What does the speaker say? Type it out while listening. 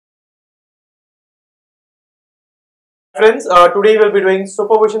Friends, today we'll be doing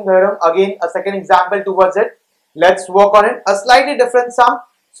superposition theorem. Again, a second example towards it. Let's work on it. A slightly different sum.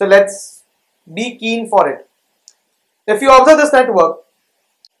 So let's be keen for it. If you observe this network,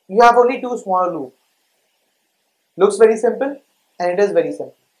 you have only two smaller loops. Looks very simple and it is very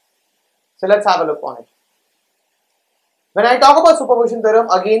simple. So let's have a look on it. When I talk about superposition theorem,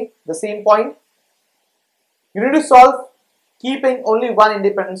 again the same point. You need to solve keeping only one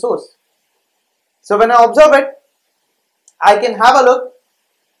independent source. So when I observe it, I can have a look.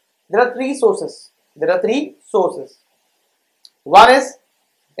 There are three sources. One is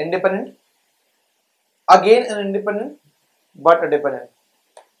independent, again an independent, but a dependent.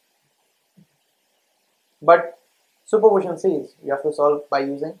 But superposition says you have to solve by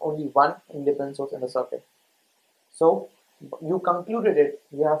using only one independent source in the circuit. So you concluded it.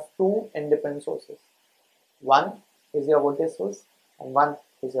 You have two independent sources. One is your voltage source and one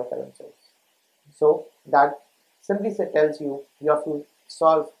is your current source. So that simply tells you have to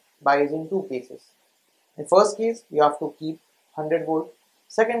solve by using two cases. In first case, you have to keep 100 volt.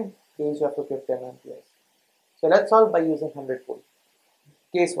 Second case, you have to keep 10 amperes. So let's solve by using 100 volt.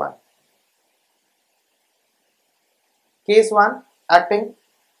 Case 1. Case 1 acting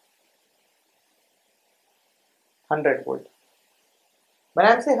 100 volt. When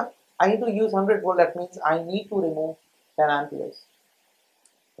I am saying I need to use 100 volt, that means I need to remove 10 amperes.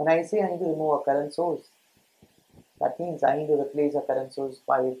 When I say I need to remove a current source, that means I need to replace a current source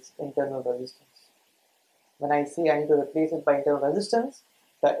by its internal resistance. When I say I need to replace it by internal resistance,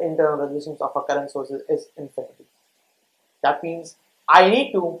 the internal resistance of a current source is infinity. That means I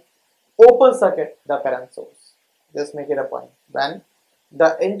need to open circuit the current source. Just make it a point. When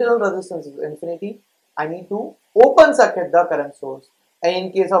the internal resistance is infinity, I need to open circuit the current source. And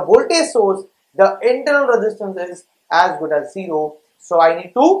in case of voltage source, the internal resistance is as good as 0. So I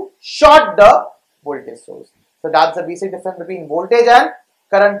need to short the voltage source. So that's the basic difference between voltage and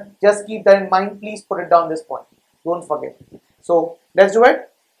current. Just keep that in mind. Please put it down this point. Don't forget. So let's do it.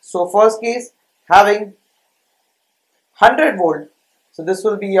 So first case, having 100 volt. So this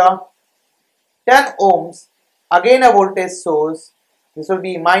will be a 10 ohms. Again a voltage source. This will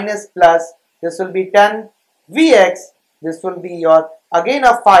be minus plus. This will be 10 Vx. This will be your again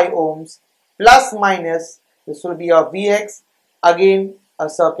a 5 ohms plus minus. This will be your Vx. Again a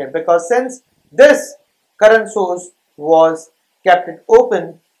circuit, because since this current source was kept it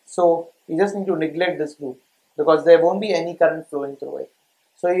open, so you just need to neglect this loop because there won't be any current flowing through it.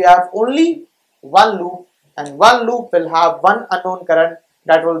 So you have only one loop, and one loop will have one unknown current,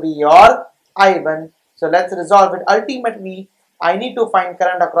 that will be your I1. So let's resolve it. Ultimately, I need to find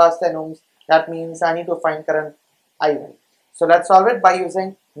current across 10 ohms. That means I need to find current I1. So let's solve it by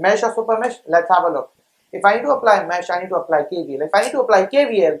using mesh or super mesh. Let's have a look. If I need to apply mesh, I need to apply KVL. If I need to apply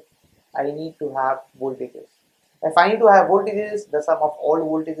KVL, I need to have voltages. If I need to have voltages, the sum of all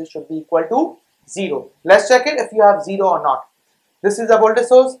voltages should be equal to 0. Let's check it if you have 0 or not. This is a voltage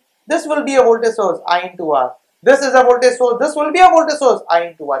source. This will be a voltage source, I into R. This is a voltage source. This will be a voltage source, I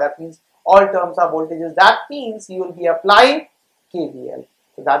into R. That means all terms are voltages. That means you will be applying KVL.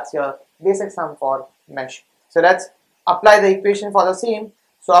 So that's your basic sum for mesh. So let's apply the equation for the same.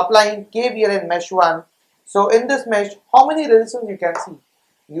 So applying KVL in mesh 1. So in this mesh, how many resistors you can see?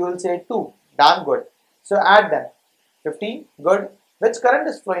 You will say 2. Damn good. So add them. 15. Good. Which current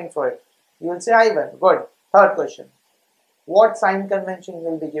is flowing through it? You will say I1. Good. Third question. What sign convention you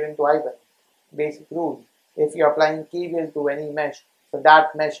will be giving to I1? Basic rule. If you are applying KVL to any mesh, so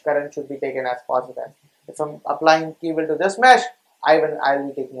that mesh current should be taken as positive. If I'm applying KVL to this mesh, I1 I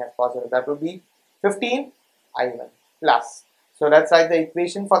will be taking as positive. That will be 15 I1 plus. So let's write the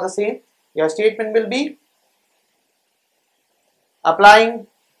equation for the same. Your statement will be applying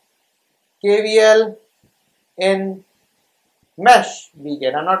KVL in mesh we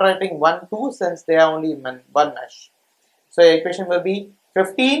get. I'm not writing 1, 2 since they are only one mesh. So your equation will be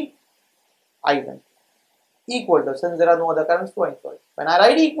 15 I1 equal to, since there are no other currents flowing through it. When I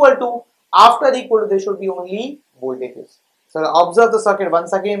write equal to, after equal to there should be only voltages. So observe the circuit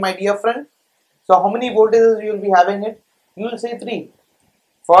once again, my dear friend. So how many voltages you will be having it? You will say 3.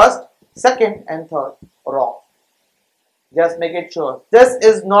 First, second and third. Wrong. Just make it sure. This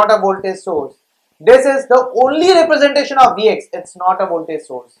is not a voltage source. This is the only representation of Vx. It's not a voltage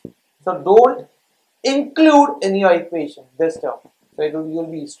source. So don't include in your equation this term. So you'll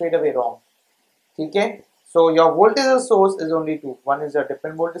be straight away wrong. Okay? So your voltage source is only 2. One is your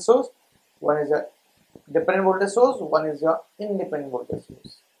dependent voltage source. One is your dependent voltage source. One is your independent voltage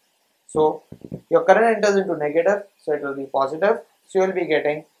source. So your current enters into negative. So it will be positive. So you will be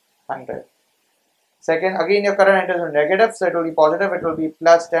getting 100. Second, again your current enters into negative, so it will be positive, it will be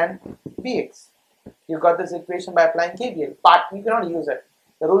plus 10 Vx. You got this equation by applying KVL, but you cannot use it.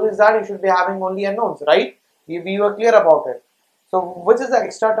 The rule is that you should be having only unknowns, right? We were clear about it. So which is the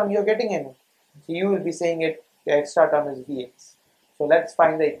extra term you're getting in it? So you will be saying it, the extra term is Vx. So let's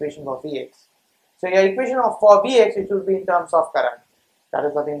find the equation for Vx. So your equation for Vx, it will be in terms of current. That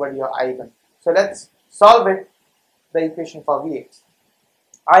is nothing but your I1. So let's solve it, the equation for Vx.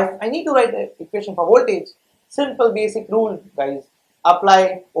 I need to write the equation for voltage. Simple basic rule, guys.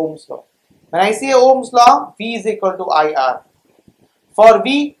 Apply Ohm's law. When I say Ohm's law, V is equal to IR. For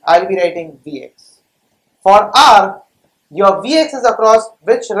V, I'll be writing Vx. For R, your Vx is across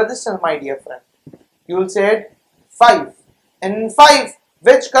which resistance, my dear friend? You will say it 5. In 5,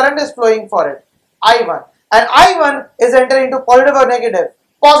 which current is flowing for it? I1. And I1 is entering into positive or negative?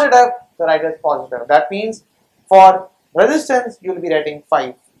 Positive. So write as positive. That means for resistance, you will be writing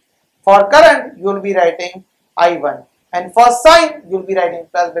 5. For current, you will be writing I1. And for sign, you will be writing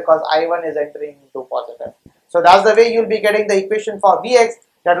plus because I1 is entering into positive. So that's the way you will be getting the equation for Vx.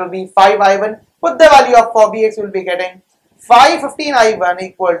 That will be 5I1. Put the value of for Vx, you will be getting 515 I1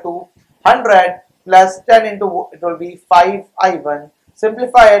 equal to 100 plus 10 into it will be 5I1.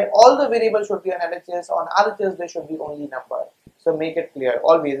 Simplified, all the variables should be on LHS. On LHS, they should be only number. So make it clear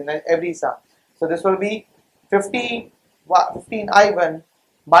always in every sum. So this will be 15 I1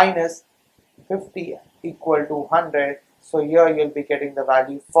 minus 50 equal to 100. So here you will be getting the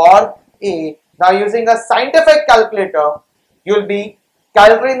value for A. Now using a scientific calculator, you will be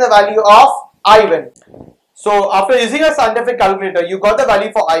calculating the value of I1. So after using a scientific calculator, you got the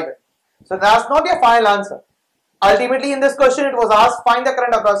value for I1. So that's not your final answer. Ultimately in this question it was asked find the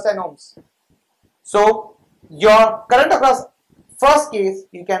current across 10 ohms. So your current across first case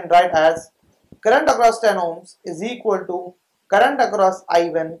you can write as current across 10 ohms is equal to current across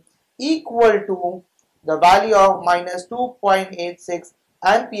I1 equal to the value of minus 2.86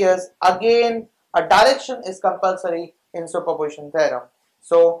 amperes. Again, a direction is compulsory in superposition theorem.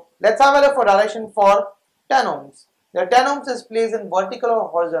 So let's have a look for direction for 10 ohms. The 10 ohms is placed in vertical or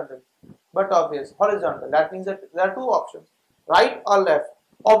horizontal? But obvious, horizontal. That means that there are two options, right or left.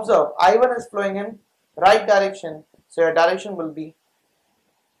 Observe, I1 is flowing in right direction, so your direction will be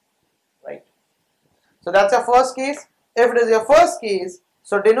right. So that's your first case. If it is your first case,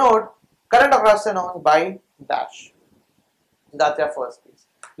 so denote current across 10 ohms by dash. That's your first case.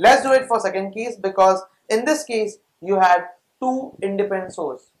 Let's do it for second case because in this case you had two independent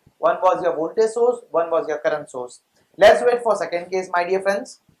sources. One was your voltage source, one was your current source. Let's do it for second case, my dear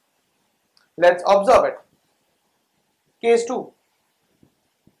friends. Let's observe it. Case 2.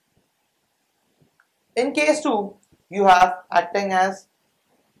 In case 2, you have acting as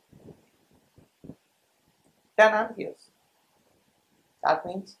 10 amperes. That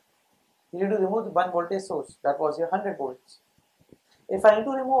means you need to remove the one voltage source. That was your 100 volts. If I need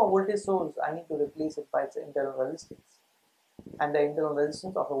to remove a voltage source, I need to replace it by its internal resistance. And the internal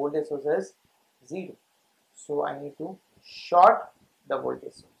resistance of a voltage source is 0. So I need to short the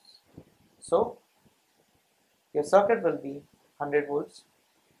voltage source. So your circuit will be 100 volts.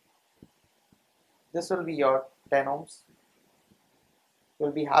 This will be your 10 ohms. You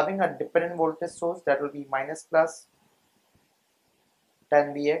will be having a dependent voltage source that will be minus plus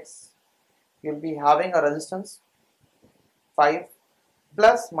 10 Vx. You will be having a resistance 5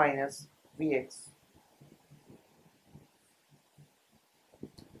 plus minus Vx.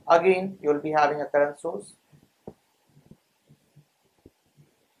 Again, you will be having a current source.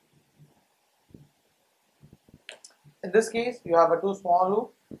 In this case, you have a two small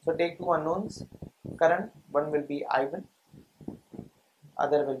loop. So take two unknowns. Current, one will be I1,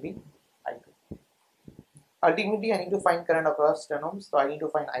 other will be I2. Ultimately, I need to find current across 10 ohms, so I need to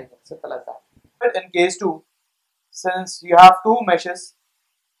find I1. Simple as that. But in case 2, since you have two meshes,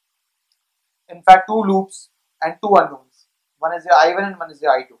 in fact two loops and two unknowns, one is your I1 and one is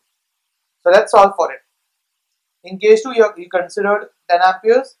your I2. So let's solve for it. In case 2, you considered 10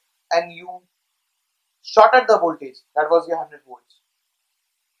 amperes and you shorted the voltage, that was your 100 volts.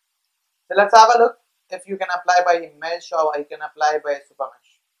 So let's have a look if you can apply by mesh or I can apply by super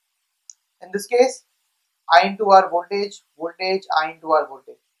mesh. In this case, I into R voltage, voltage, I into R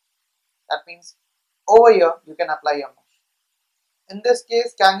voltage. That means over here you can apply your mesh. In this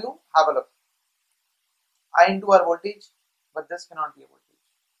case, can you have a look? I into R voltage, but this cannot be a voltage.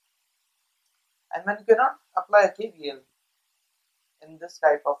 And when you cannot apply a KVL in this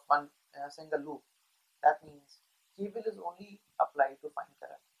type of one single loop, that means KVL is only applied to find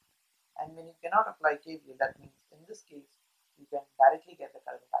current. And when you cannot apply KVL, that means in this case you can directly get the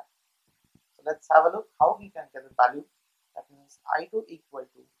current value. So let's have a look how we can get the value. That means I2 equal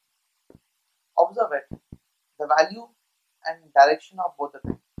to, observe it, the value and direction of both the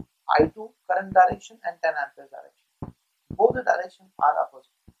things. I2 current direction and 10 amperes direction. Both the directions are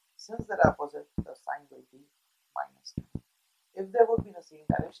opposite. Since they're opposite, the sign will be minus 10. If they would be in the same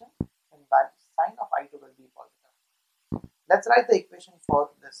direction, then sign of I2 will be positive. Let's write the equation for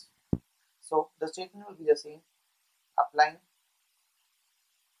this. So the statement will be the same. Applying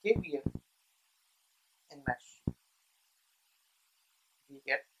KVL in mesh, we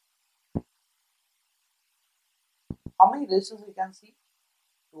get how many resistors we can see?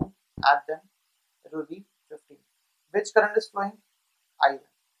 2. Add them, it will be 15. Which current is flowing? I1.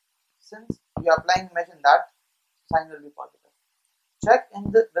 Since we are applying mesh in that, sign will be positive. Check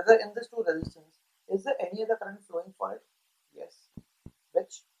whether in this two resistance is there any other current flowing for it? Yes.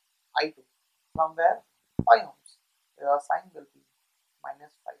 Which? I2. From where? 5 ohms. Your sign will be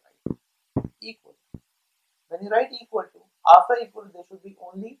minus 5 I2 equal. When you write equal to, after equal there should be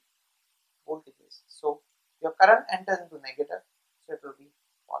only voltages. So your current enters into negative, so it will be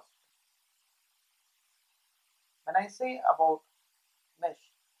positive. When I say about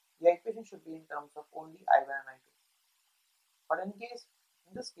mesh, the equation should be in terms of only I1 and I2. But in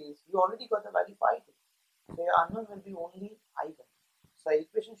this case, you already got the value for I2. So your unknown will be only I1. So the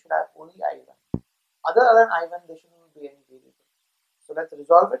equation should have only I1. Other than I1, there shouldn't be any variable. So let's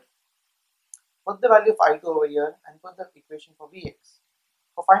resolve it. Put the value of I2 over here and put the equation for Vx.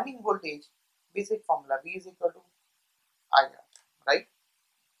 For finding voltage, basic formula V is equal to IR, right?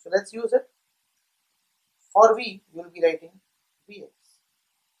 So let's use it. For V, you will be writing Vx.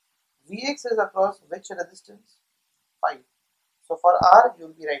 Vx is across which resistance? 5. So for R, you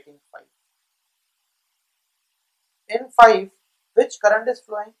will be writing 5. In 5, which current is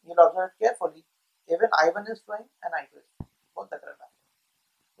flowing? You will observe carefully. Even I1 is flowing and I2 is flowing. Both the current are flowing.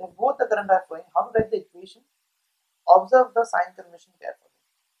 If both the current are flowing, how to write the equation? Observe the sign convention carefully.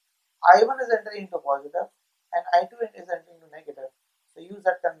 I1 is entering into positive and I2 is entering into negative. So use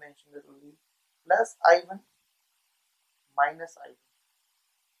that convention. It will be plus I1 minus I2.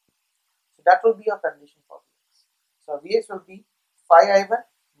 So that will be your condition for Vx. So Vx will be 5I1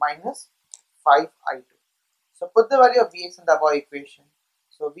 minus 5I2. So put the value of Vx in the above equation.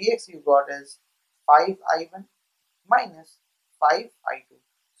 So Vx you got is 5I1 minus 5I2.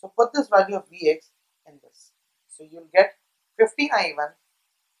 So put this value of Vx in this. So you'll get 15I1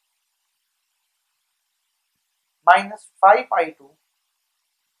 minus 5I2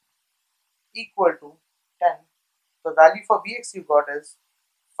 equal to 10. The value for Vx you got is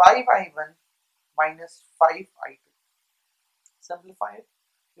 5I1 minus 5I2. Simplify it.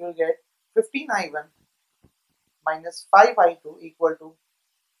 You will get 15I1 minus 5I2 equal to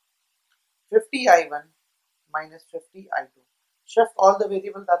 50I1 minus 50I2. Shift all the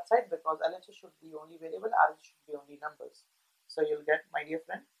variables that side because LHS should be only variable, RHS should be only numbers. So you'll get, my dear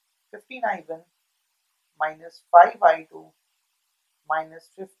friend, 15I1 minus 5I2 minus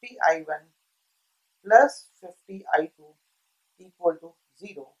 50I1 plus 50I2 equal to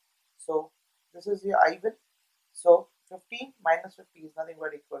 0. So this is your I1. So 15 minus 50 is nothing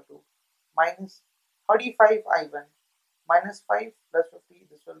but equal to minus 35I1 minus 5 plus 50.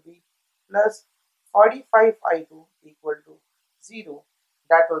 This will be plus 45I2 equal to 0.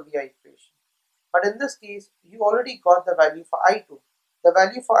 That will be our equation. But in this case, you already got the value for I2. The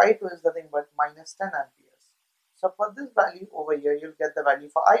value for I2 is nothing but minus 10 amperes. So for this value over here, you'll get the value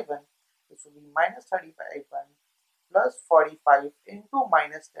for I1, which will be minus 35I1 plus 45 into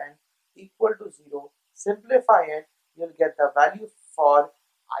minus 10 equal to 0. Simplify it, you'll get the value for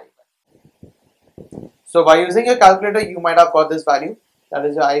I1. So by using a calculator, you might have got this value, that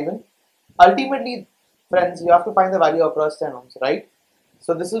is your I1. Ultimately, friends, you have to find the value across 10 ohms, right?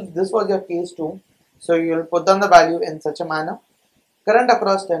 So this was your case 2. So you will put down the value in such a manner. Current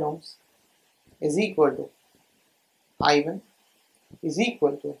across 10 ohms is equal to I1 is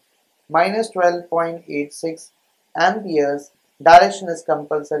equal to minus 12.86 amperes. Direction is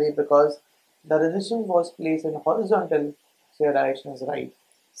compulsory because the resistance was placed in horizontal, so your direction is right.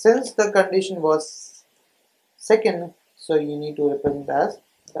 Since the condition was second, so you need to represent as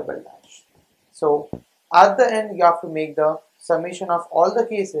double dash. So at the end, you have to make the summation of all the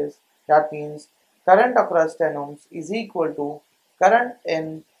cases. That means current across 10 ohms is equal to current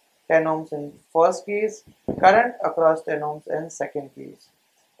in 10 ohms in first case, current across 10 ohms in second case.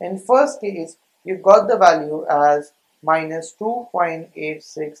 In first case, you got the value as minus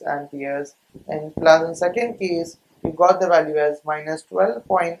 2.86 amperes, and plus in second case, you got the value as minus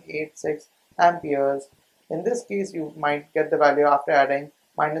 12.86 amperes. In this case, you might get the value after adding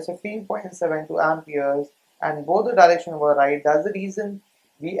minus 15.72 amperes, and both the directions were right. That's the reason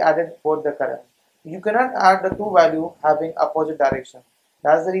we added both the current. You cannot add the two value having opposite direction.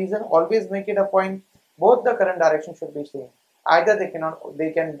 That's the reason always make it a point both the current direction should be same. Either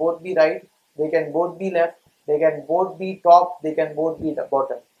they can both be right, they can both be left, they can both be top, they can both be the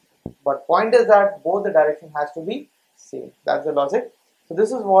bottom. But point is that both the direction has to be same. That's the logic. So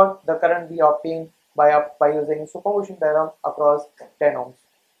this is what the current we obtained by using superposition theorem across 10 ohms.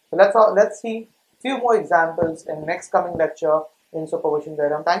 So let's see few more examples in next coming lecture in superposition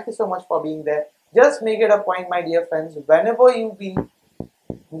theorem. Thank you so much for being there. Just make it a point, my dear friends, whenever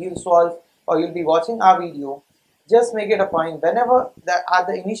you solve or you'll be watching our video, just make it a point whenever at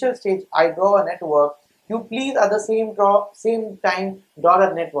the initial stage I draw a network, you please at the same time draw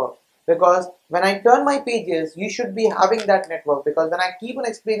that network, because when I turn my pages you should be having that network, because when I keep on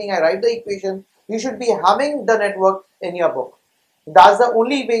explaining, I write the equation, you should be having the network in your book. That's the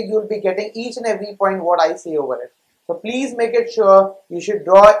only way you'll be getting each and every point what I say over it. So please make it sure you should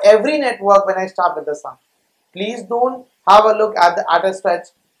draw every network when I start with the sum. Please don't have a look at a stretch.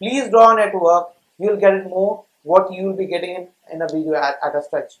 Please draw a network. You'll get it more what you'll be getting in a video at a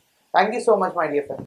stretch. Thank you so much, my dear friend.